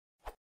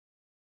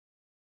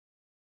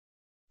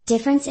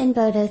Difference in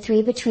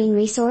boto3 between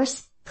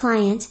resource,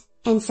 client,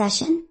 and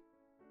session.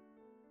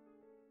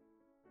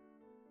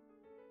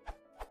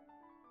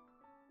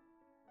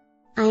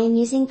 I am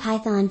using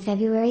Python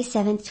February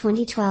 7,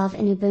 2012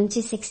 and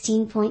Ubuntu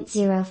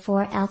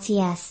 16.04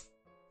 LTS.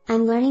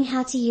 I'm learning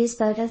how to use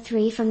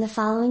boto3 from the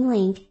following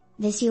link,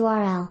 this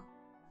URL.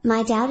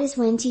 My doubt is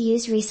when to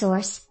use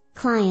resource,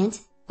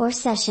 client, or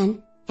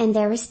session, and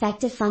their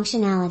respective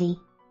functionality.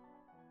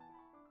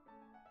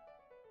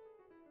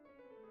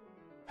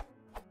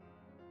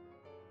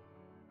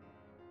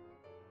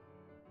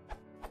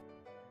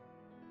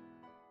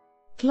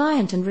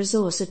 Client and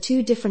resource are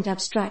two different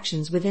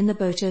abstractions within the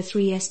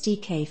boto3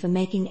 SDK for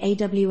making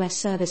AWS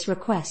service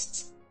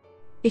requests.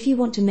 If you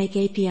want to make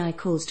API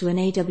calls to an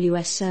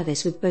AWS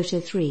service with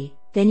boto3,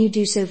 then you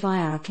do so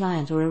via a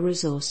client or a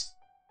resource.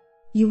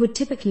 You would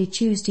typically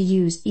choose to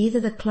use either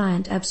the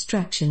client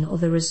abstraction or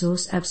the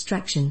resource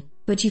abstraction,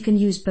 but you can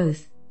use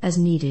both, as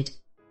needed.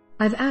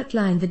 I've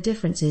outlined the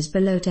differences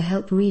below to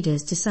help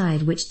readers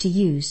decide which to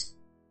use.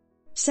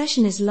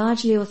 Session is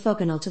largely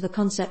orthogonal to the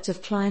concepts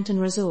of client and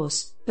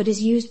resource, but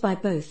is used by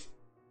both.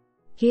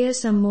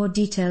 Here's some more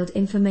detailed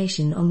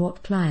information on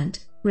what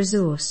client,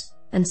 resource,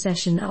 and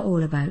session are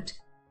all about.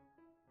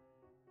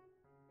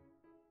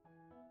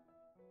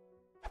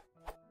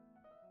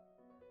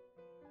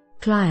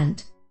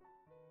 Client.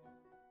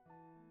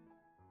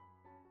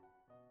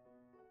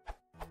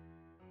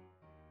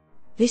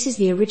 This is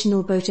the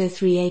original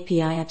boto3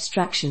 API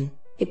abstraction.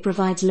 It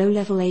provides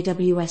low-level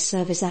AWS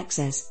service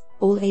access.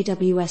 All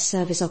AWS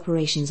service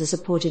operations are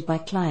supported by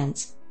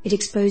clients. It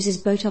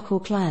exposes boto core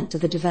client to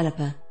the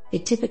developer.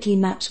 It typically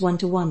maps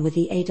one-to-one with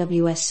the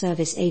AWS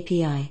service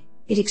API.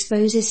 It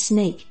exposes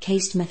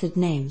snake-cased method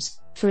names.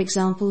 For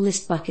example,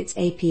 list_buckets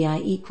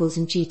API equals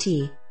and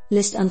GT.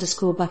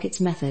 List_buckets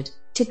method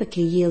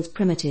typically yields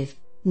primitive,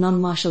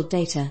 non-marshaled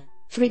data.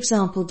 For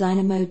example,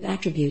 dynamode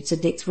attributes are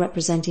dicts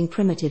representing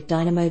primitive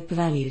dynamode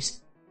values.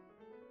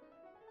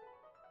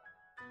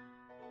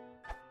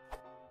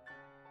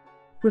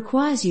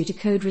 Requires you to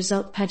code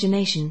result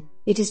pagination.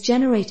 It is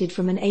generated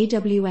from an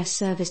AWS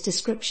service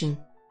description.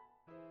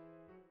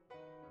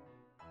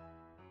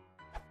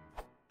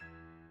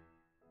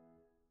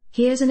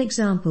 Here's an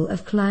example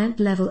of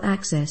client-level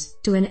access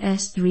to an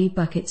S3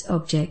 buckets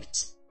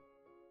objects.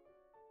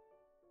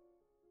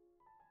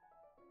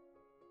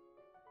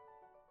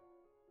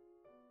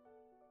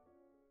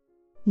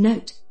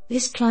 Note,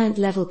 this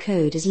client-level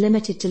code is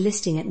limited to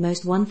listing at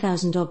most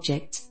 1000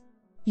 objects.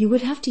 You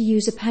would have to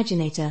use a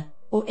paginator,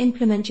 or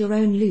implement your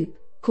own loop,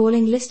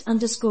 calling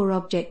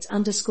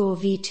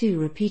list_objects_v2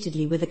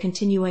 repeatedly with a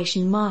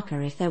continuation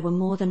marker if there were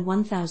more than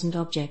 1000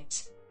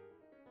 objects.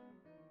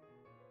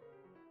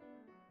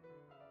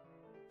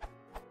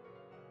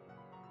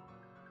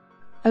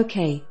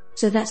 Okay,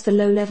 so that's the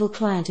low-level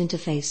client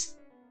interface.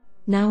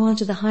 Now on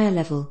to the higher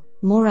level,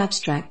 more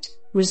abstract,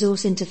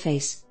 resource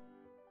interface.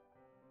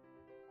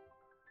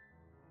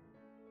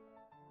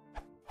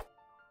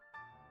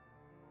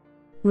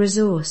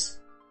 Resource.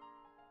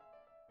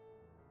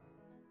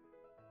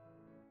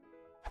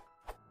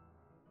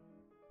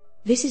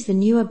 This is the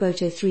newer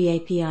boto3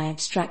 API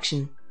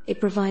abstraction. It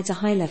provides a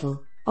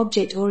high-level,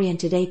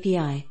 object-oriented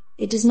API.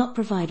 It does not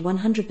provide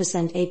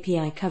 100%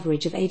 API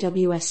coverage of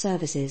AWS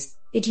services.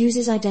 It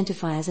uses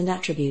identifiers and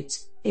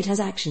attributes. It has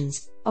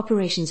actions,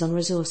 operations on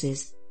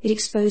resources. It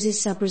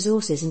exposes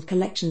sub-resources and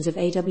collections of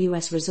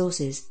AWS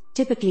resources,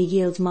 typically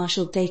yields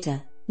marshaled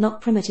data, not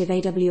primitive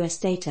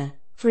AWS data.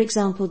 For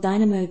example,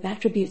 dynamode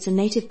attributes are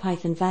native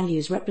Python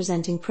values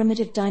representing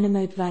primitive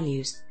dynamode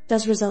values.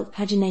 Does result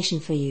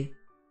pagination for you.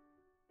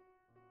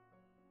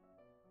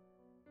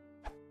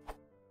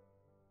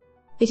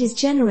 It is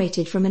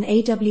generated from an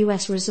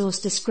AWS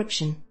resource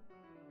description.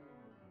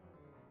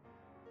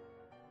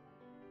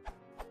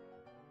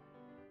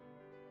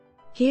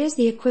 Here's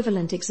the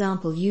equivalent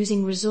example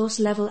using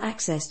resource-level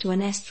access to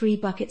an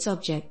S3 buckets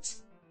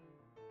objects.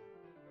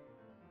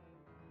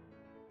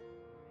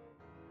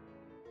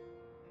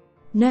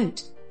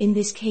 Note, in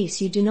this case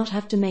you do not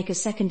have to make a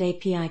second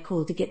API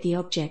call to get the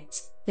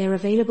objects. They're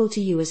available to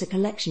you as a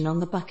collection on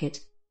the bucket.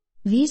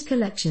 These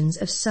collections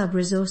of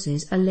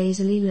sub-resources are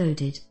lazily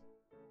loaded.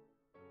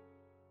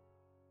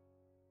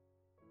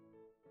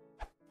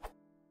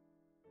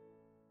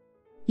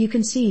 You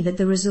can see that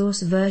the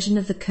resource version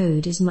of the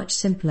code is much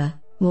simpler,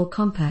 more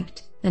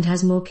compact, and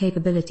has more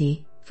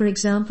capability. For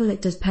example,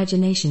 it does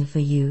pagination for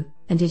you,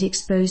 and it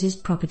exposes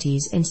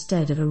properties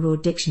instead of a raw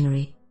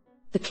dictionary.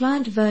 The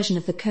client version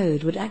of the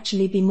code would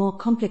actually be more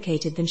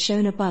complicated than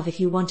shown above if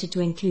you wanted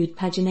to include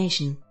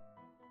pagination.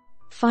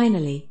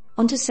 Finally,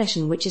 onto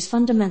session, which is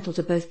fundamental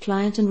to both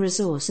client and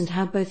resource and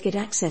how both get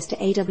access to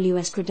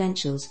AWS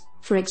credentials,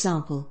 for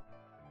example.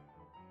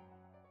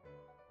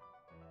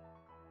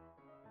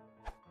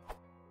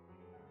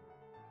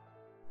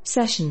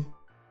 Session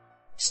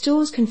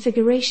stores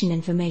configuration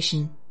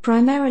information,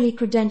 primarily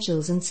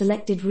credentials and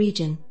selected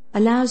region,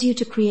 allows you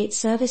to create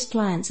service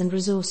clients and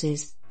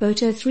resources.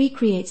 Boto3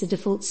 creates a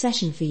default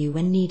session for you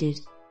when needed.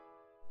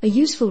 A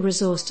useful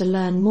resource to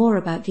learn more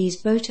about these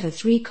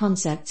boto3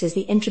 concepts is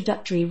the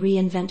introductory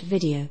reInvent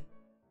video.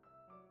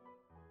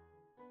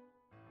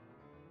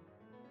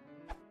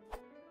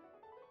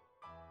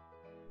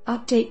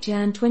 Update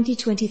Jan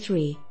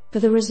 2023, for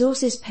the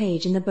resources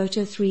page in the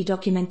boto3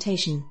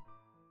 documentation.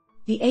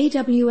 The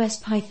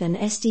AWS Python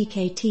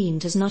SDK team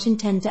does not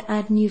intend to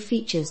add new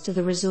features to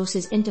the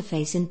resources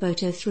interface in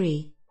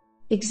boto3.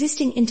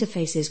 Existing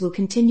interfaces will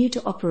continue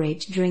to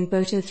operate during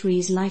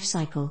boto3's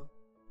lifecycle.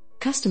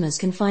 Customers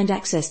can find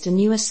access to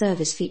newer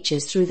service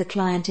features through the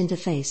client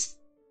interface.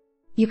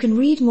 You can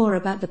read more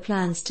about the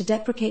plans to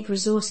deprecate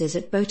resources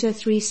at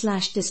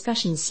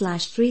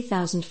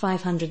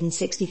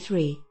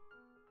boto3/discussions/3563.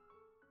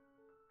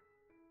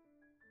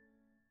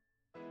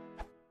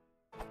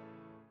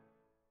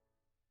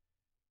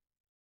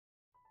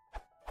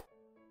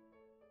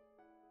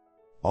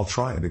 I'll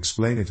try and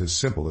explain it as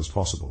simple as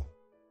possible.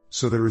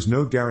 So there is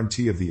no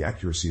guarantee of the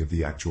accuracy of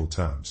the actual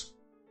terms.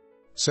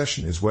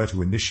 Session is where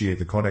to initiate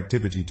the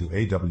connectivity to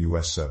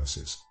AWS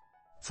services.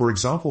 For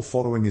example,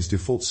 following is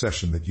default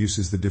session that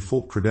uses the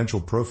default credential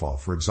profile,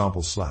 for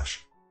example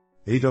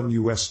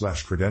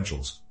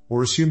 /AWS/credentials,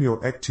 or assume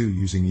your EC2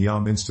 using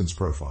EARM instance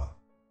profile.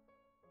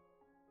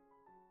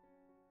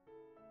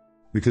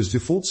 Because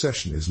default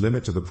session is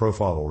limit to the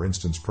profile or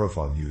instance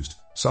profile used,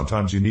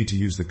 sometimes you need to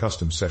use the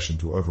custom session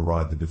to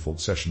override the default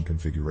session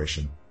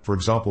configuration, for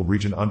example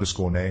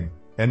region_name,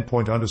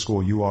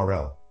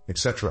 endpoint_URL,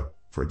 etc.,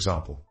 for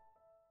example.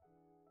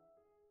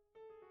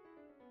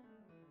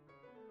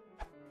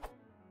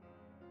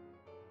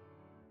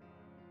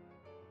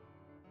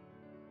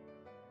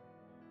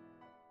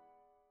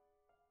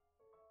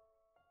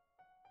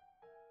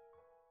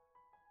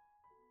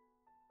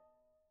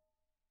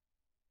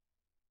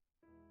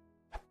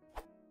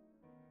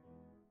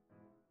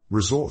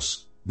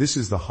 Resource. This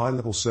is the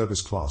high-level service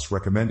class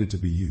recommended to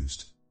be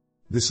used.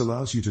 This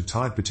allows you to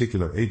type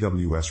particular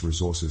AWS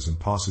resources and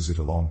passes it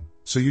along,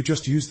 so you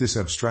just use this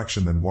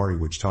abstraction then worry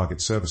which target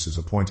services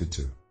are pointed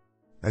to.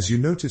 As you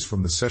notice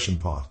from the session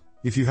part,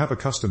 if you have a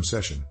custom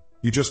session,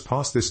 you just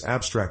pass this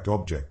abstract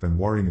object then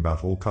worrying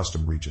about all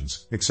custom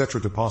regions,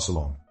 etc. to pass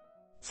along.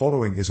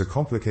 Following is a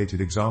complicated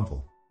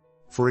example.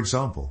 For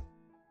example,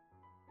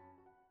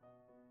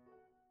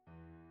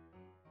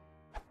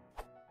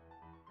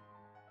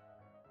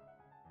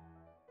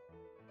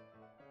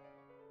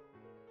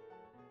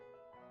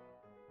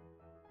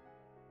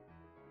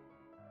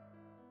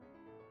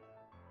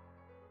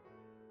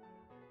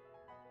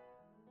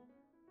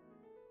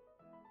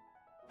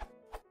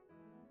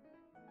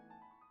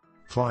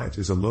 client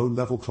is a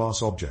low-level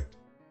class object.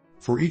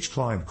 For each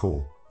client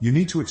call, you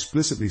need to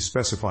explicitly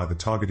specify the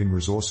targeting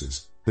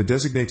resources. The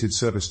designated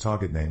service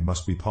target name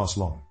must be passed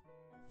along.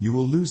 You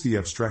will lose the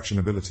abstraction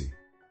ability.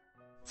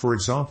 For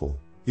example,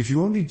 if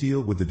you only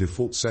deal with the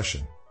default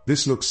session,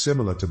 this looks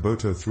similar to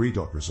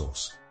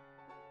boto3.resource.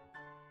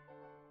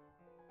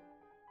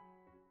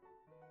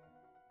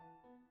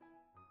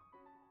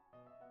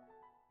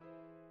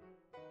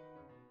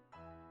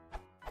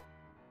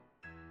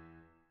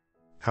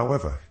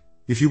 However,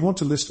 if you want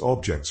to list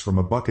objects from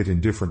a bucket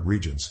in different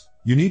regions,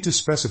 you need to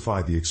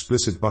specify the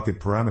explicit bucket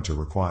parameter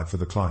required for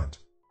the client.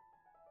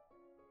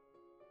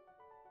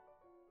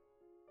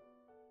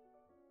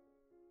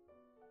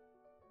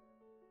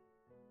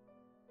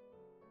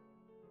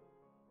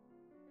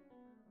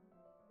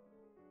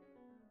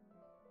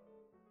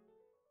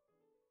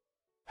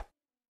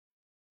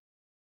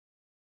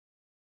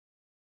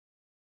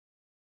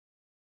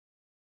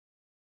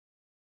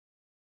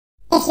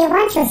 If you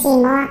want to see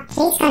more,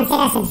 please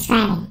consider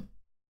subscribing.